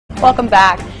Welcome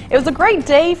back. It was a great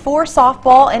day for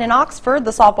softball, and in Oxford,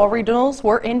 the softball regionals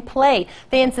were in play.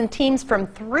 Fans and teams from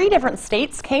 3 different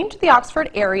states came to the Oxford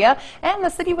area, and the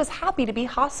city was happy to be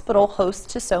hospital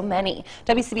host to so many.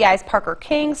 WCBI's Parker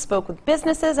King spoke with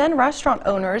businesses and restaurant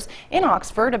owners in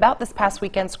Oxford about this past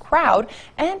weekend's crowd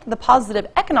and the positive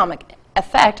economic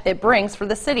effect it brings for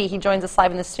the city. He joins us live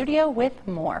in the studio with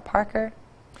more. Parker.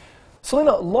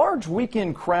 Selena, large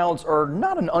weekend crowds are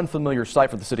not an unfamiliar sight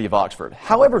for the city of Oxford.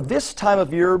 However, this time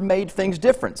of year made things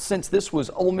different. Since this was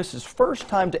Ole Miss's first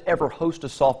time to ever host a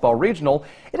softball regional,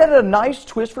 it added a nice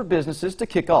twist for businesses to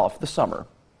kick off the summer.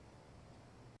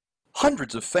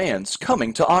 Hundreds of fans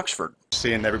coming to Oxford.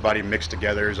 Seeing everybody mixed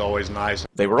together is always nice.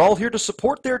 They were all here to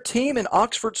support their team in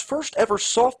Oxford's first ever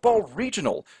softball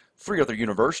regional. 3 other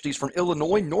universities from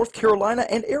Illinois, North Carolina,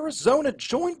 and Arizona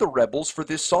joined the Rebels for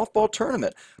this softball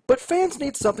tournament. But fans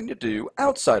need something to do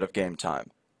outside of game time.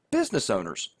 Business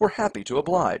owners were happy to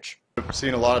oblige.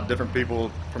 Seeing a lot of different people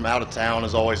from out of town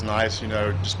is always nice,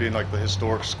 just being like the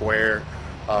historic square,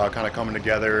 kind of coming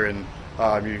together, and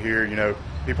you hear,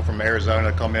 people from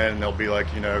Arizona come in and they'll be like,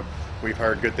 we've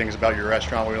heard good things about your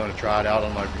restaurant, we want to try it out.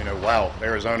 I'm like, wow,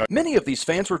 Arizona. Many of these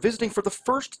fans were visiting for the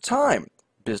first time.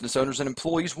 Business owners and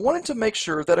employees wanted to make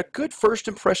sure that a good first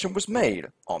impression was made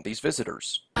on these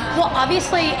visitors. Well,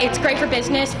 obviously, it's great for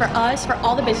business, for us, for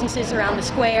all the businesses around the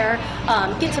square.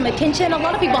 Get some attention. A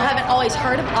lot of people haven't always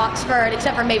heard of Oxford,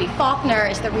 except for maybe Faulkner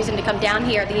is the reason to come down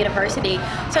here at the university.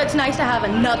 So it's nice to have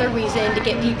another reason to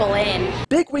get people in.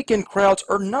 Big weekend crowds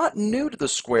are not new to the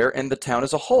square and the town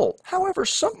as a whole. However,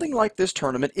 something like this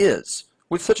tournament is.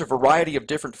 With such a variety of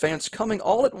different fans coming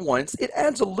all at once, it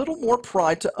adds a little more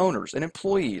pride to owners and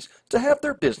employees to have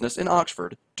their business in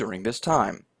Oxford during this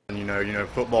time. And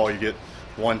football, you get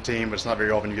one team, but it's not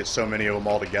very often you get so many of them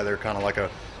all together, kind of like a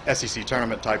SEC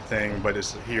tournament type thing, but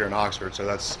it's here in Oxford, so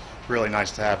that's really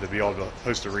nice to have to be able to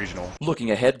host a regional.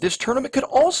 Looking ahead, this tournament could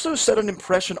also set an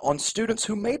impression on students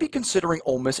who may be considering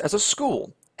Ole Miss as a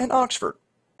school and Oxford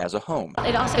as a home.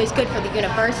 It also is good for the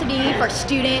university, for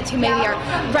students who maybe are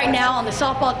right now on the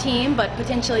softball team but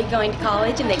potentially going to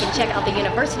college, and they can check out the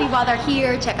university while they're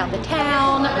here, check out the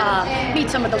town,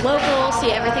 meet some of the locals, see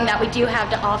everything that we do have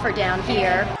to offer down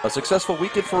here. A successful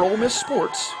weekend for Ole Miss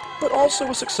sports, but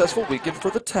also a successful weekend for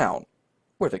the town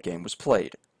where the game was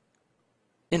played.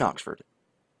 In Oxford,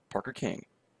 Parker King,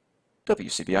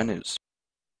 WCBI News.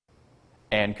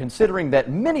 And considering that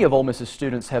many of Ole Miss's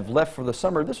students have left for the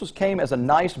summer, this came as a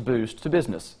nice boost to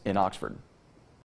business in Oxford.